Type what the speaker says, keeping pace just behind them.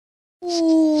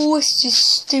Ooh, it's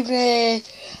just stupid.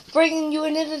 Bringing you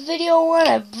another video on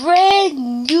a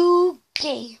brand new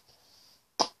game.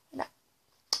 Now,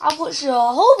 I've watched a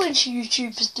whole bunch of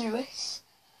YouTubers do this,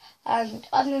 and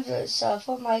I've never, so I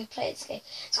thought I could play this game.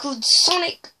 It's called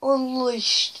Sonic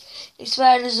Unleashed. It's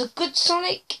where there's a good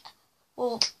Sonic,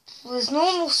 well, there's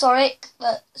normal Sonic,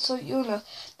 so you know,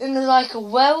 then there's like a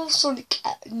werewolf Sonic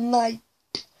at night.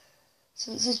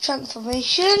 So it's a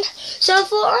transformation. So I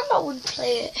thought I might want to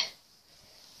play it.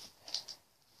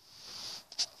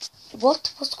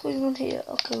 What's going on here?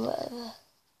 Okay, whatever.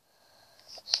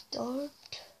 Start.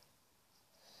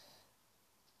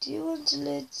 Do you want to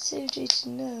let the save data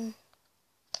know?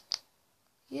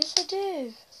 Yes, I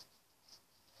do.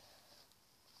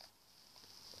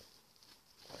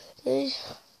 Is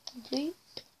complete.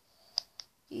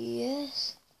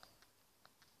 Yes.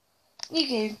 New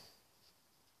game.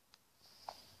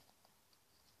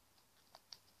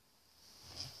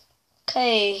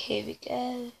 Okay, here we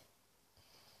go.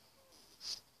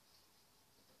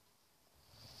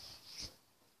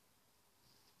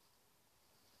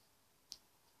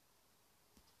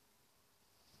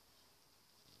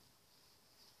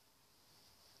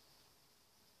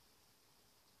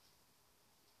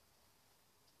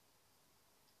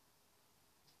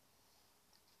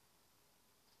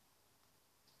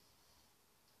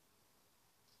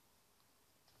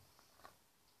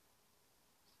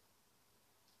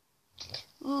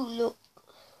 Ooh, look.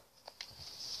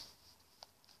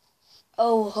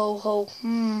 Oh, ho, ho.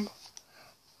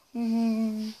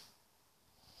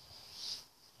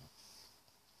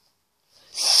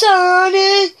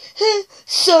 Sonic!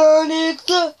 Sonic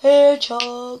the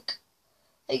Hedgehog!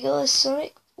 I got a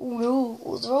Sonic. Oh no,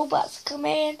 all the robots come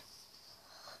in.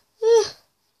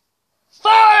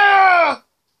 Fire!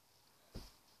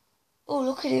 Oh,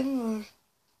 look at him.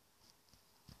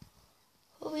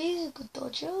 Oh, he's a good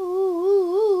dodger. Ooh.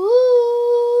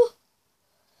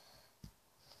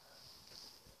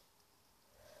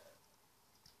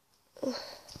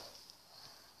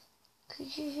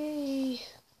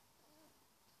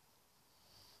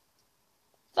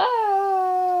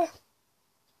 Fire!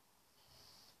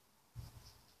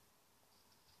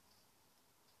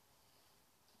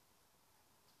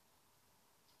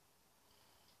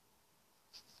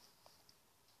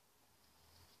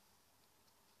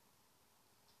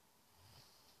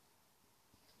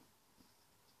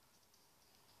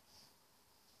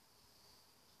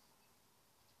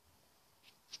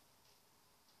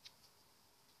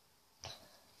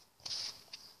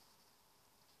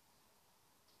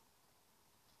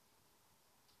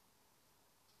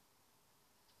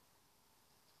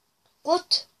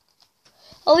 What?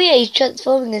 Oh yeah, he's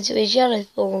transforming into his yellow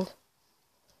form.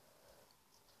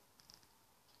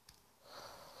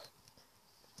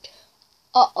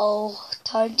 Uh-oh,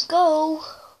 time to go.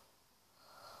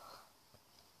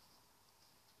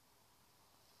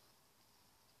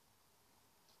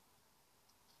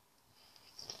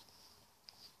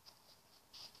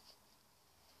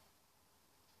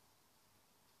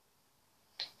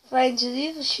 Flying to the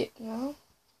other ship now.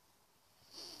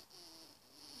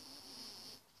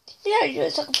 Yeah, you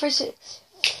just like press it.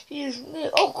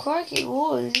 Oh crikey,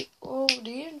 we're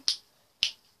already in.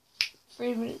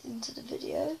 3 minutes into the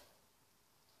video.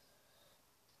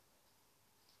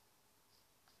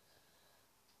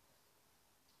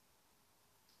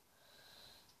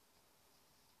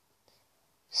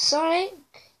 Sonic?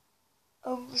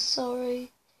 I'm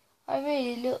sorry. I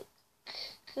really look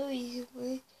go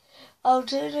easily. I'll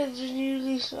turn over the new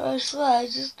leaf. I swear, I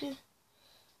just could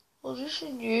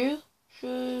audition you.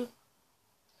 So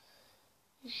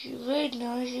if you read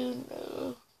now, you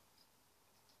know.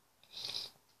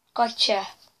 Gotcha.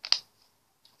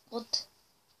 What?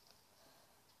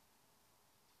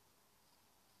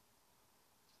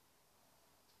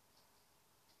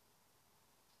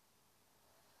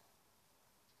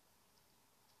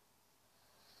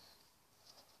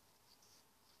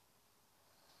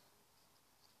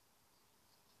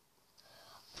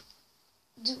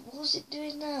 What's it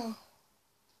doing now?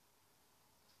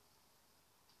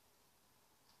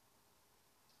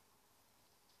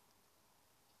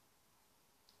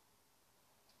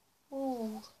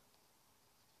 Oh.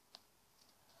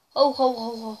 Oh, ho,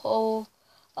 ho, ho, ho.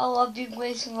 Oh, I've been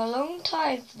waiting a long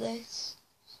time for this.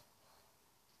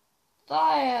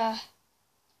 Fire.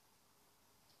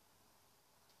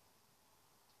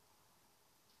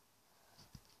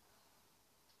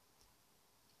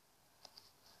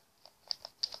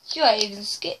 Should I even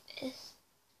skip this?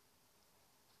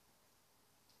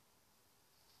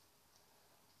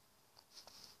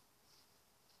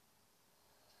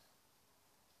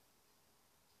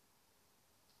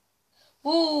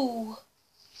 Woo!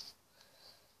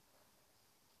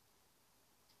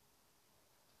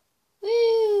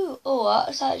 Oh,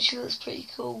 that actually looks pretty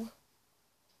cool.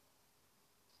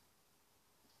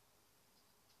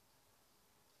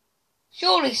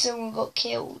 Surely someone got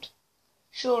killed.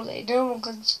 Surely, no one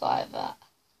can survive that.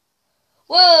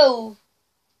 Whoa!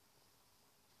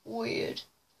 Weird.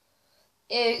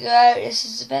 Here we go, this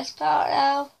is the best part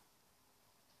now.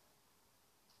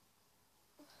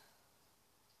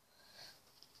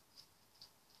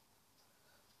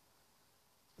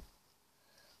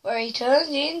 Where he turns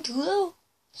into the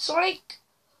Sonic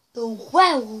the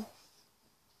Werewolf.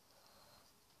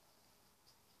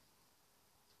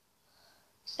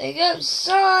 So you go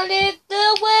Sonic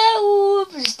the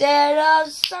Werewolf instead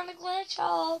of Sonic the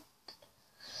Hedgehog.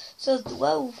 So the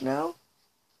werewolf now.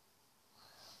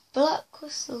 Black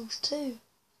crystals too.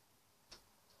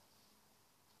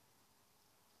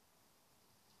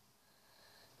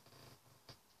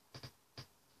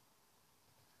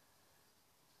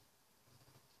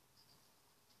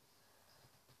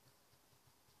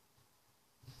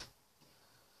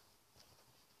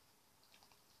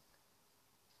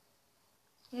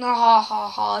 No, ha ha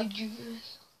ha, you.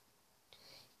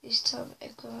 It's time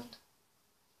everyone.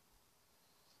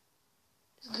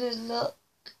 Good luck.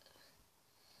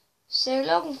 So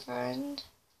long, friend.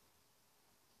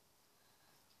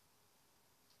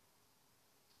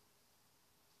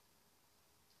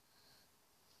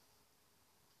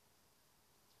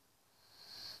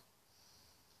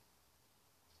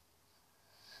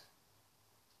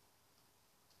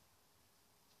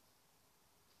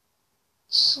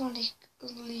 Sonic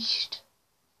Unleashed.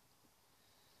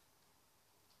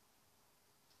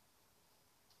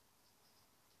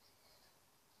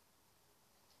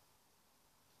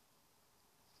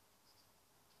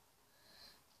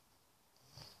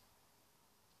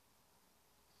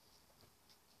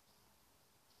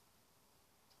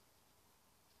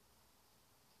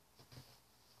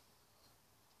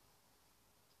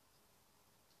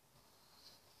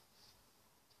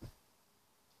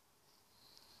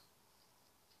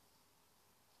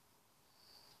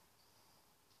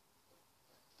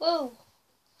 Whoa.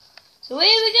 So here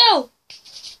we go.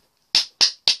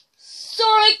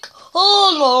 Sonic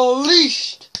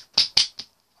Unleashed.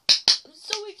 I'm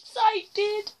so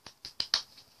excited.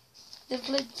 Never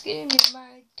played this game in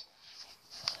mind.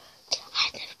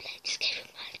 I've never played this game in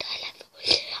my entire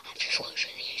life. I've just watched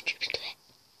the YouTubes do it.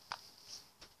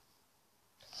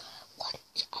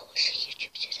 Once I watched a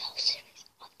YouTube tutorial series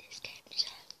on this game, so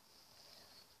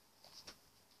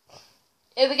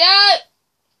here we go.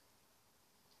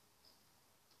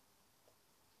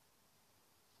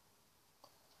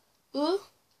 Ooh,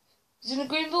 he's in a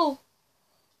green ball.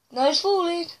 Now he's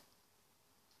falling.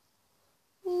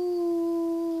 Ooh.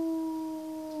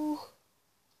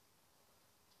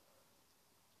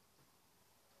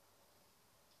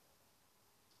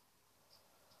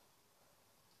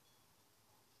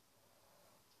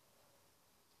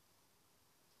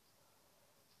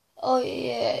 Oh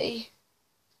yay.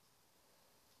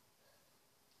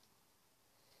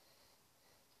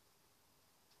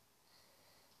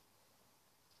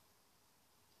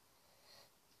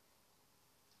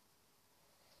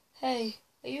 Hey,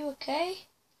 are you okay?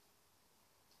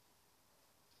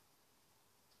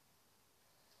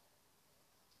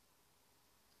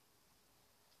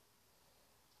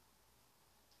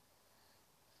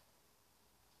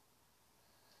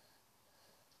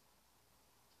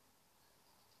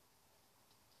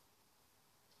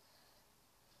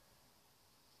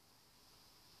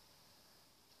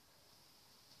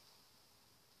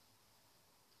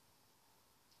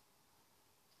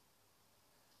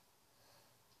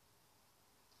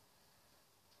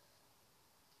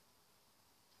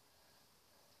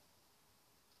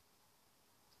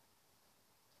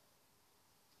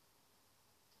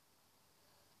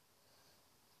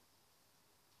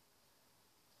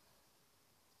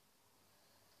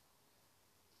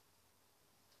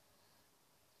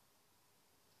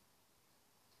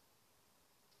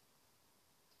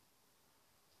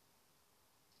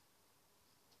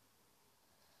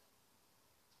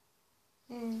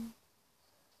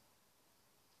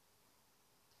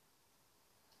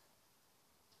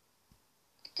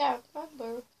 I can't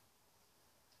remember.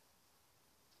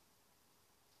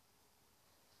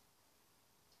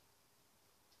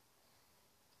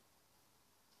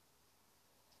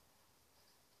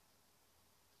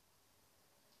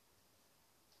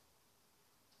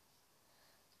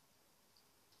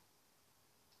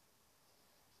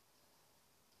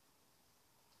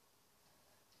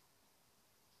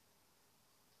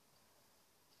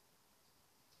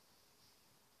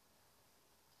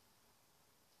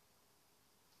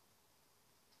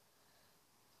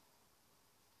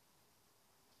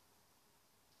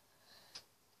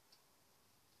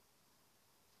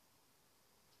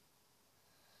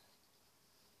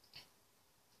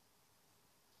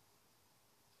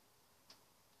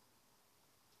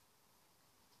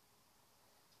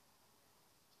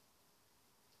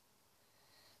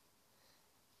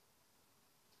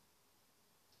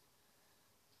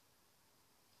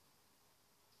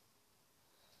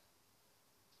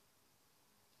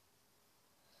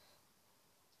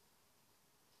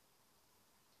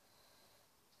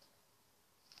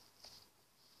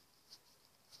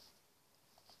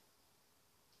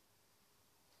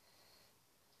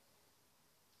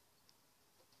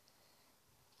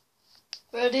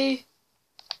 Ready?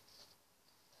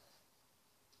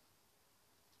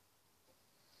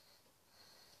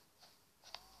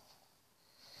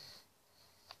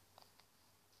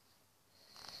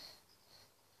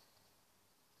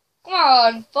 Come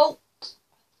on, folks.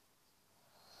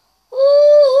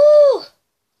 Woo!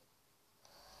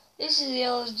 This is the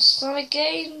old Sonic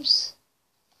games.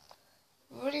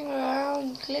 Running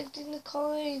around, collecting the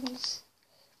coins,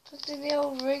 collecting the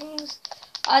old rings.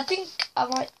 I think I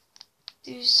might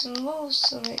do some more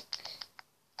Sonic.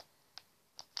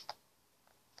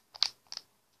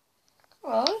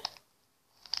 Come on.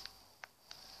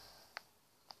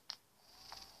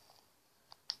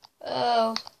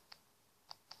 Oh.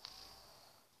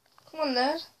 Come on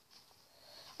then.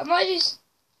 I might use...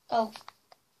 Oh.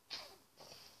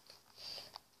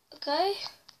 Okay.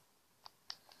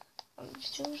 I'm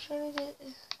still trying to get...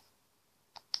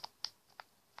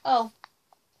 Oh.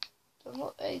 I'm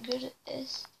not very good at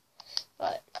this.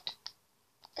 Right.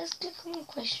 Let's click on the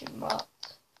question mark.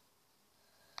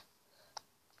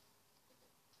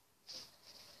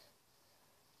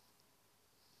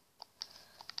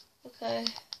 Okay.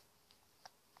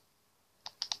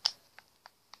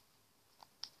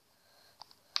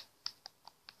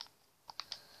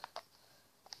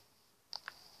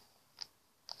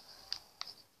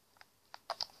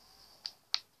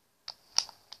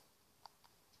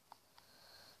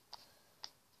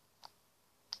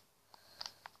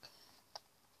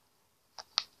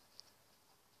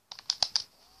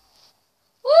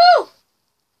 Woo!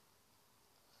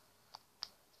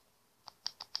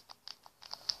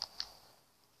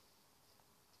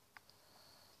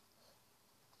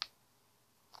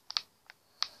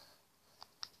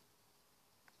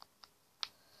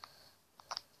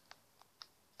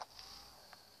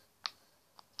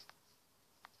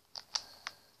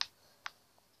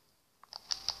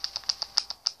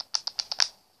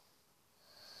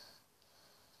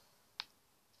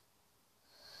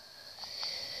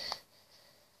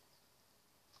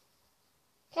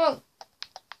 Come on.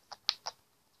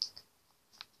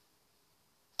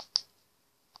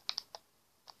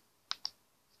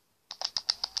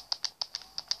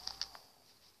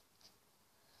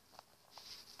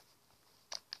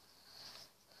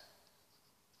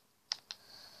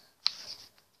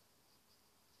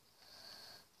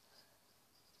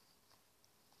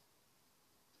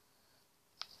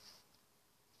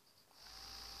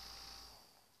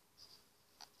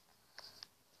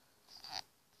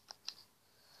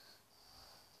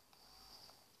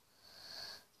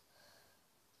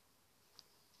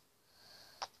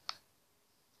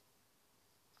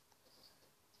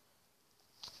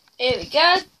 Here we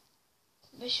go.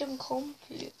 Mission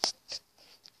complete.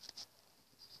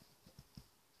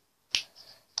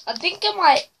 I think I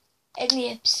might end the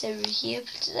episode here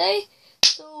for today.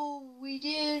 So we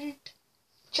did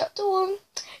chapter 1.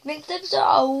 Next episode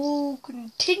I will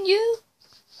continue.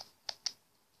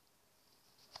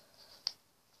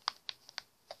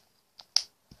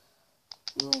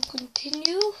 We will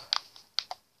continue.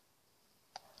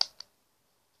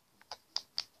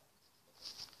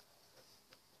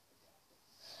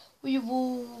 We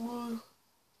will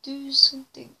do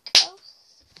something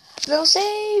else. And I'll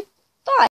say bye.